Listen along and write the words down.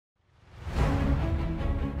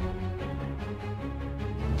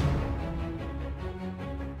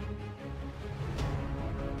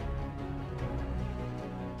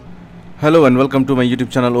Hello and welcome to my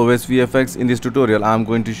YouTube channel OS VFX. In this tutorial I am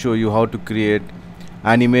going to show you how to create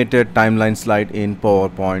animated timeline slide in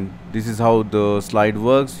PowerPoint. This is how the slide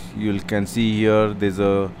works. You can see here there's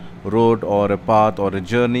a road or a path or a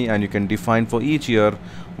journey, and you can define for each year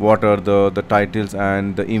what are the titles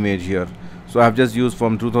and the image here. So I have just used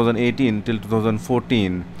from 2018 till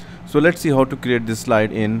 2014. So let's see how to create this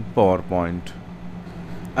slide in PowerPoint.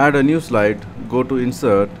 Add a new slide, go to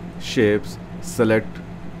Insert, Shapes, select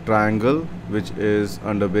triangle, which is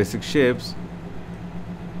under basic shapes,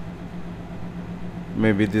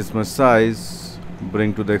 maybe this much size,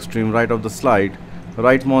 bring to the extreme right of the slide,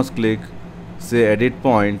 right mouse click, say edit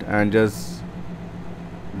point, and just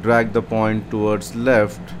drag the point towards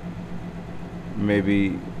left,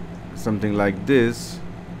 maybe something like this,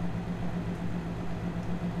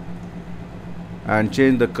 and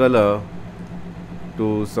change the color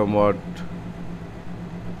to some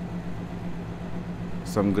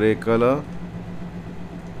gray color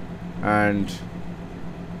and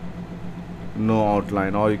no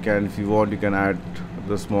outline, or you can, if you want, you can add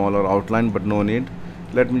the smaller outline, but no need.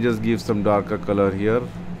 Let me just give some darker color here.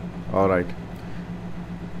 Alright,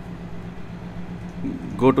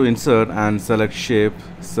 go to Insert and select Shape,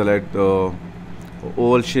 select the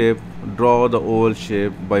oval shape, draw the oval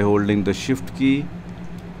shape by holding the Shift key,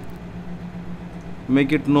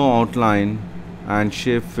 make it no outline, and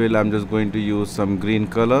shape fill. I'm just going to use some green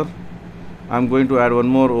color. I'm going to add one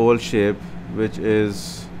more oval shape, which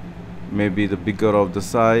is maybe the bigger of the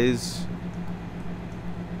size.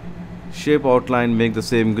 Shape outline, make the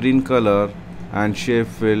same green color, and shape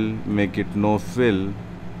fill, make it no fill,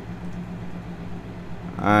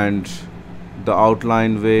 and the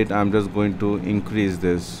outline weight, I'm just going to increase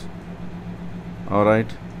this.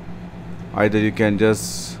 Alright, either you can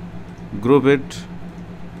just group it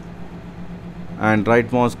and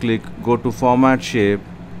right mouse click, go to Format Shape,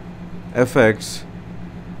 Effects,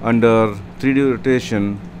 under 3D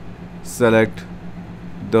rotation, select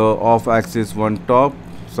the off axis one top,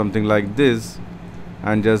 something like this,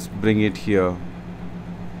 and just bring it here.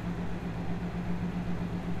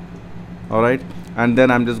 Alright, and then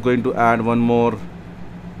I'm just going to add one more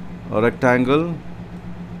rectangle,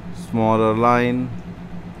 smaller line,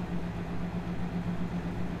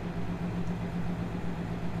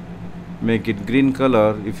 make it green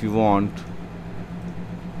color if you want,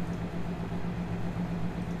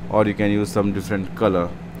 or you can use some different color.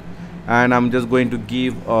 And I'm just going to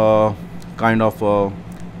give a kind of a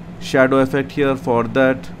shadow effect here. For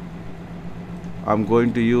that I'm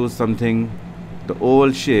going to use something, the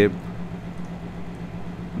oval shape,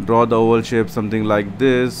 draw the oval shape something like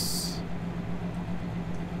this,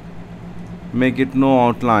 make it no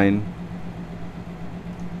outline,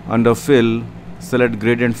 under fill, select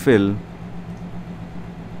gradient fill,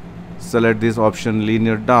 select this option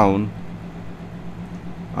linear down.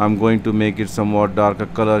 I'm going to make it somewhat darker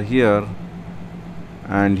color here,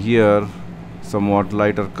 and here somewhat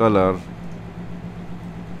lighter color,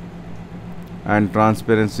 and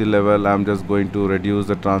transparency level, I'm just going to reduce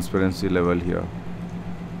the transparency level here.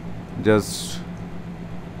 Just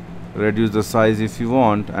reduce the size if you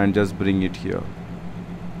want, and just bring it here,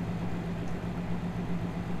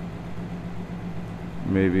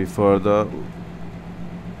 maybe further.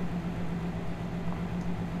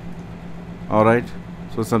 Alright,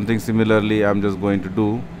 so something similarly I'm just going to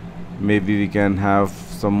do. Maybe we can have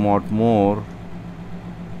somewhat more.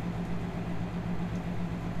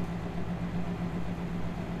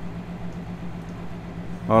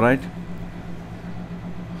 Alright,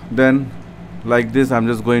 then like this I'm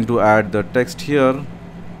just going to add the text here.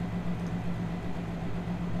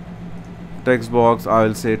 Text box, I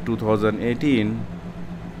will say 2018.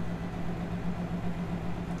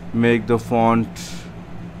 Make the font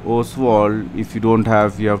Oswald. If you don't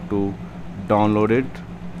have, you have to download it.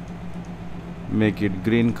 Make it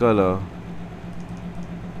green color,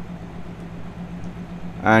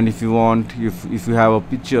 and if you want, if you have a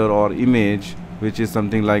picture or image which is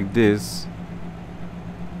something like this,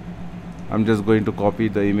 I'm just going to copy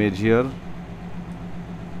the image here,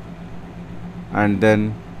 and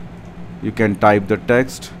then you can type the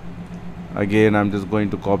text. Again, I'm just going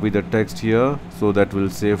to copy the text here, so that will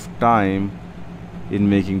save time in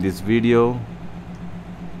making this video.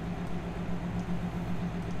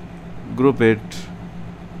 Group it,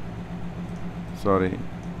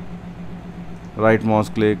 right mouse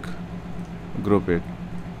click, group it.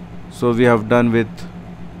 So we have done with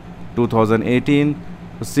 2018.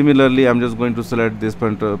 Similarly, I'm just going to select this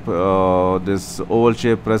this oval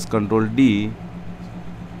shape, press Ctrl D,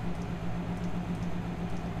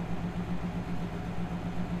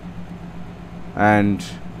 and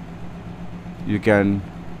you can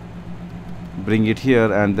bring it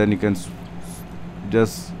here, and then you can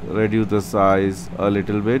just reduce the size a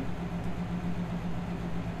little bit.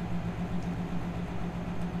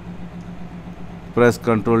 Press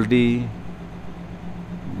Ctrl D,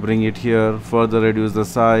 bring it here, further reduce the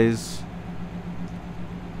size.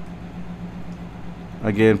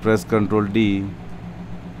 Again press Ctrl D,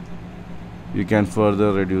 you can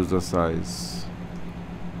further reduce the size.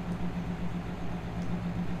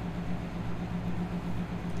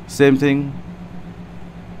 Same thing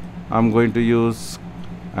I'm going to use,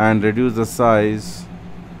 and reduce the size,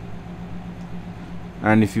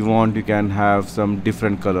 and if you want you can have some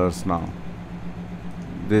different colors now.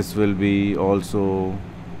 This will be also,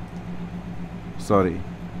 sorry,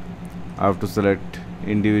 I have to select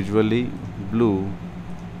individually blue,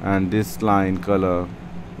 and this line color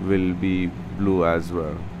will be blue as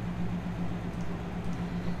well.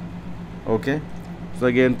 Okay, so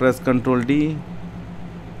again press Ctrl D,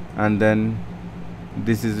 and then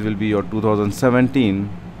this will be your 2017,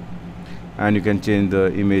 and you can change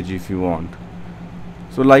the image if you want.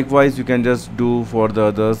 So likewise you can just do for the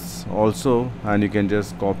others also, and you can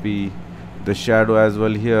just copy the shadow as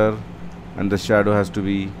well here, and the shadow has to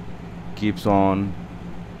be keeps on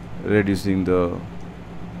reducing the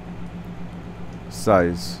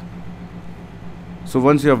size. So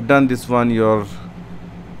once you have done this one, your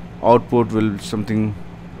output will something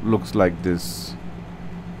looks like this.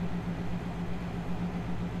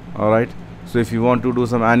 Alright, so if you want to do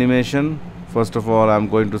some animation, first of all I'm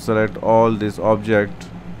going to select all this object,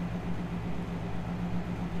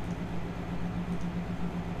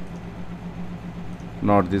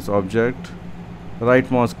 not this object,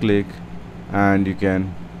 right mouse click, and you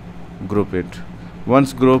can group it.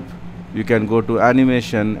 Once group, you can go to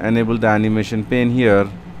animation, enable the animation pane here,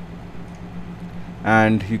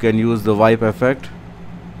 and you can use the wipe effect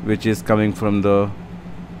which is coming from the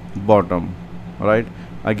bottom. Right,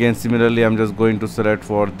 again similarly I'm just going to select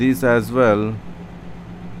for this as well,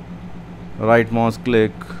 right mouse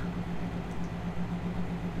click,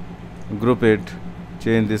 group it,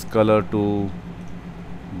 change this color to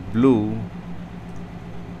blue,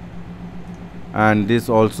 and this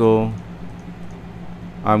also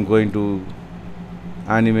I'm going to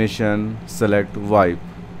animation, select wipe,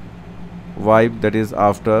 that is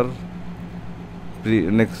after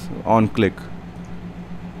next on click.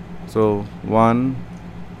 So 1,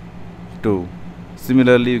 2.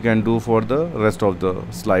 Similarly you can do for the rest of the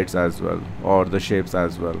slides as well, or the shapes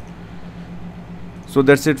as well. So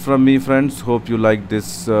that's it from me, friends. Hope you like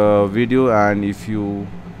this video, and if you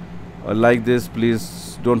like this,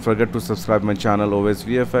 please don't forget to subscribe my channel OS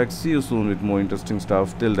VFX. See you soon with more interesting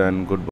stuff. Till then, goodbye.